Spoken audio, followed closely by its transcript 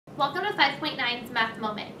Welcome to 5.9's Math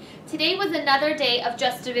Moment. Today was another day of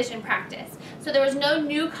just division practice. So there was no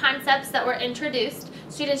new concepts that were introduced.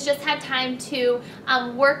 Students just had time to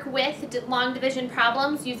work with long division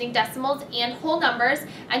problems using decimals and whole numbers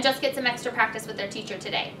and just get some extra practice with their teacher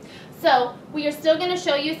today. So we are still going to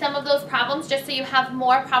show you some of those problems just so you have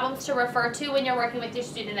more problems to refer to when you're working with your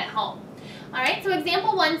student at home. Alright, so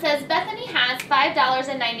example 1 says Bethany has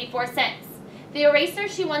 $5.94. The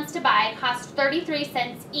erasers she wants to buy cost 33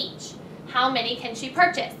 cents each. How many can she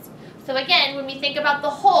purchase? So again, when we think about the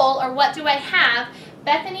whole, or what do I have,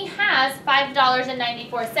 Bethany has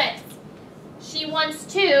 $5.94. She wants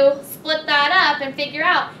to split that up and figure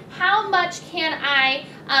out how much can I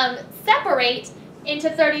separate into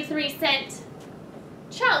 33-cent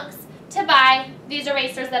chunks to buy these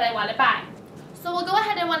erasers that I want to buy. So we'll go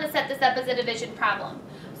ahead and want to set this up as a division problem.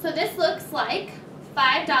 So this looks like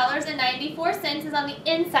 $5.94 is on the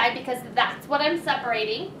inside because that's what I'm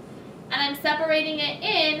separating. And I'm separating it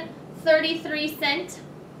in 33-cent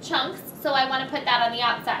chunks, so I want to put that on the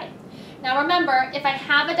outside. Now remember, if I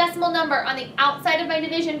have a decimal number on the outside of my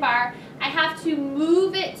division bar, I have to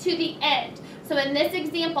move it to the end. So in this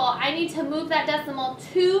example, I need to move that decimal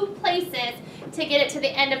 2 places to get it to the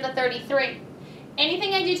end of the 33.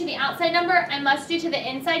 Anything I do to the outside number, I must do to the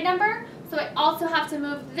inside number, so I also have to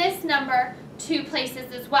move this number 2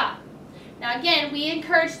 places as well. Now again, we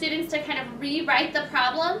encourage students to kind of rewrite the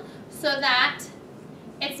problem so that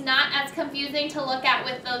it's not as confusing to look at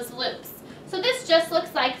with those loops. So this just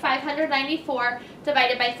looks like 594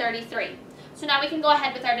 divided by 33. So now we can go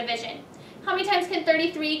ahead with our division. How many times can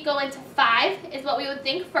 33 go into 5 is what we would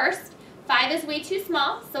think first. 5 is way too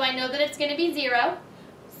small, so I know that it's going to be 0.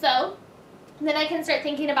 So then I can start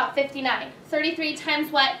thinking about 59. 33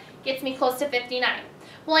 times what gets me close to 59?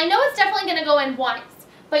 Well, I know it's definitely going to go in once,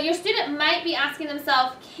 but your student might be asking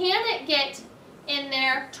themselves, can it get in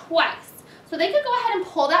there twice? So they could go ahead and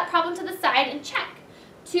pull that problem to the side and check.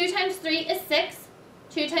 2 times 3 is 6.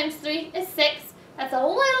 2 times 3 is 6. That's a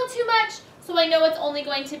little too much, so I know it's only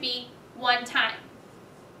going to be 1 time.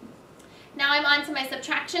 Now I'm on to my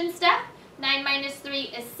subtraction step. 9 minus 3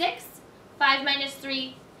 is 6. 5 minus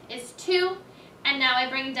 3 is 2. And now I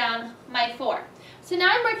bring down my 4. So now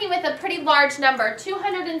I'm working with a pretty large number,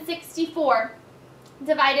 264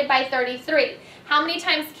 divided by 33. How many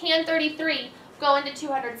times can 33 go into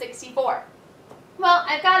 264? Well,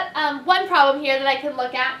 I've got one problem here that I can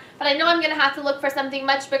look at, but I know I'm going to have to look for something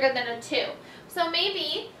much bigger than a 2. So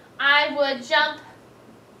maybe I would jump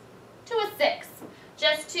to a 6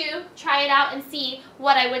 just to try it out and see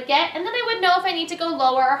what I would get, and then I would know if I need to go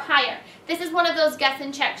lower or higher. This is one of those guess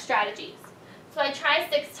and check strategies. So I try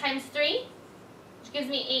 6 times 3, which gives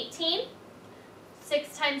me 18.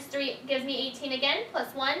 6 times 3 gives me 18 again,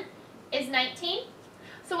 plus 1 is 19.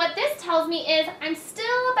 So what this tells me is I'm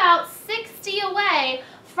still about 60 away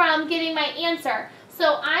from getting my answer.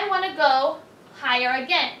 So I want to go higher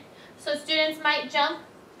again. So students might jump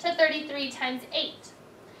to 33 times 8.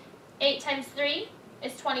 8 times 3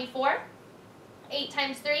 is 24. 8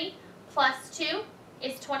 times 3 plus 2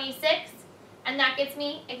 is 26. And that gets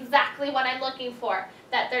me exactly what I'm looking for,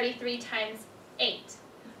 that 33 times 8.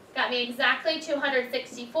 Got me exactly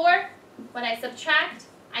 264. When I subtract,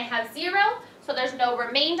 I have 0, so there's no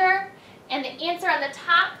remainder. And the answer on the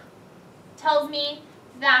top tells me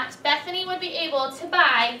that Bethany would be able to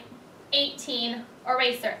buy 18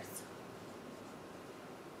 erasers.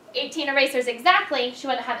 18 erasers exactly, she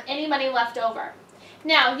wouldn't have any money left over.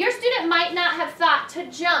 Now, your student might not have thought to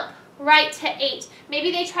jump right to 8.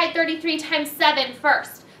 Maybe they tried 33 times 7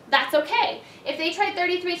 first. That's okay. If they tried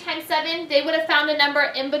 33 times 7, they would have found a number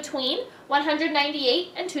in between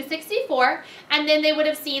 198 and 264, and then they would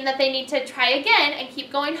have seen that they need to try again and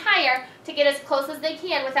keep going higher to get as close as they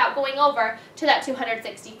can without going over to that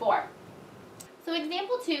 264. So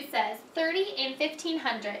example 2 says 30 in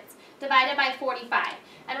 1500ths divided by 45.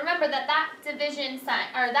 And remember that that division sign,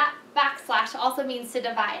 or that backslash, also means to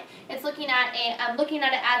divide. It's looking at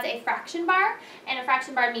it as a fraction bar, and a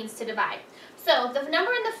fraction bar means to divide. So the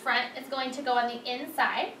number in the front is going to go on the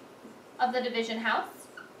inside of the division house,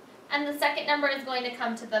 and the second number is going to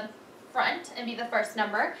come to the front and be the first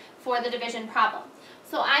number for the division problem.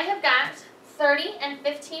 So I have got 30 and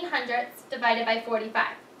 1500ths divided by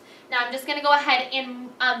 45. Now I'm just going to go ahead and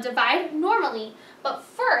divide normally, but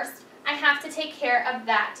first I have to take care of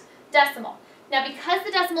that decimal. Now because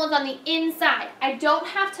the decimal is on the inside, I don't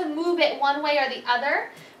have to move it one way or the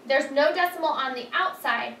other. There's no decimal on the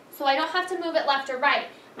outside, so I don't have to move it left or right.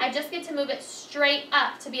 I just get to move it straight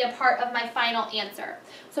up to be a part of my final answer.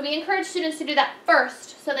 So we encourage students to do that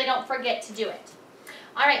first so they don't forget to do it.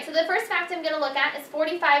 All right, so the first fact I'm going to look at is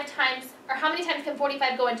 45 times, or how many times can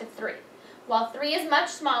 45 go into 3? Well, 3 is much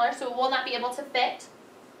smaller, so it will not be able to fit.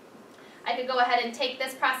 I could go ahead and take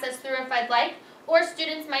this process through if I'd like, or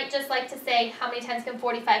students might just like to say how many times can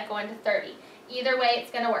 45 go into 30. Either way,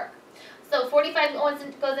 it's going to work. So 45 goes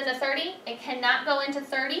into 30. It cannot go into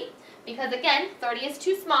 30 because, again, 30 is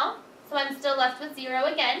too small, so I'm still left with 0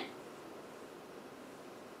 again.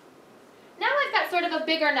 Now I've got sort of a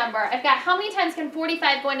bigger number. I've got how many times can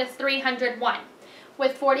 45 go into 301?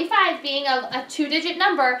 With 45 being a two-digit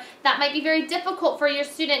number, that might be very difficult for your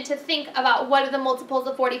student to think about what are the multiples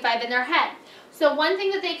of 45 in their head. So one thing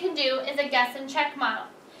that they can do is a guess and check model.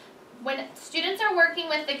 When students are working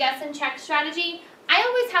with the guess and check strategy, I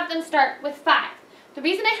always have them start with 5. The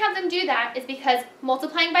reason I have them do that is because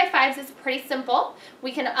multiplying by 5s is pretty simple.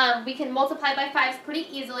 We can multiply by 5s pretty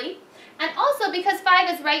easily. And also because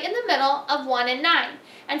 5 is right in the middle of 1 and 9.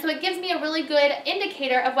 And so it gives me a really good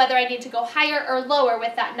indicator of whether I need to go higher or lower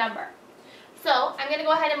with that number. So I'm going to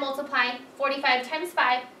go ahead and multiply 45 times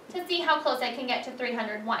 5 to see how close I can get to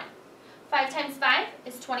 301. 5 times 5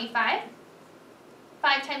 is 25.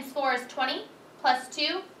 5 times 4 is 20, plus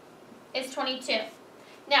 2 is 22.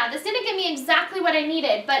 Now, this didn't give me exactly what I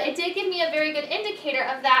needed, but it did give me a very good indicator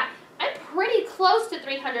of that I'm pretty close to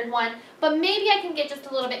 301, but maybe I can get just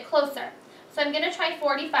a little bit closer. So I'm going to try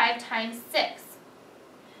 45 times 6.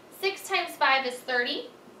 6 times 5 is 30.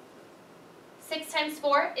 6 times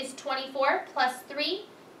 4 is 24, plus 3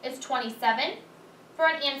 is 27, for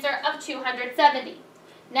an answer of 270.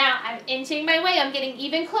 Now, I'm inching my way, I'm getting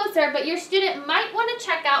even closer, but your student might want to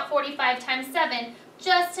check out 45 times 7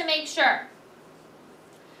 just to make sure.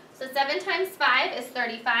 So 7 times 5 is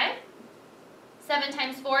 35. 7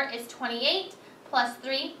 times 4 is 28, plus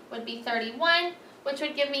 3 would be 31, which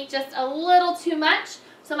would give me just a little too much,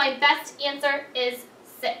 so my best answer is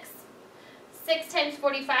 6. 6 times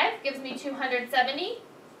 45 gives me 270,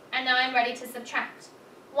 and now I'm ready to subtract.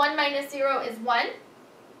 1 minus 0 is 1.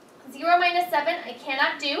 0 minus 7 I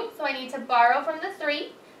cannot do, so I need to borrow from the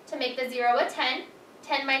 3 to make the 0 a 10.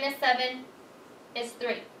 10 minus 7 is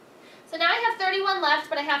 3. So now I have 31 left,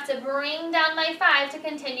 but I have to bring down my 5 to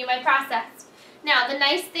continue my process. Now, the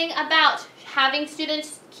nice thing about having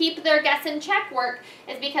students keep their guess and check work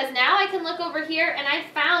is because now I can look over here and I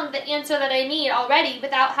found the answer that I need already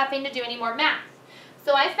without having to do any more math.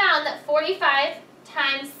 So I found that 45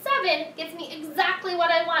 times 7 gets me exactly what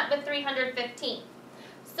I want with 315.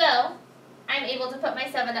 So I'm able to put my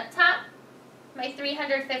 7 up top, my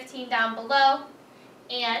 315 down below,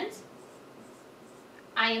 and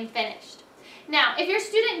I am finished. Now, if your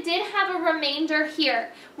student did have a remainder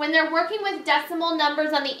here, when they're working with decimal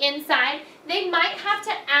numbers on the inside, they might have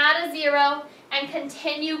to add a 0 and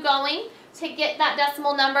continue going to get that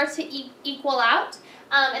decimal number to equal out.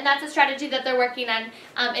 And that's a strategy that they're working on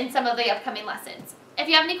in some of the upcoming lessons. If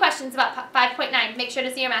you have any questions about 5.9, make sure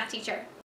to see your math teacher.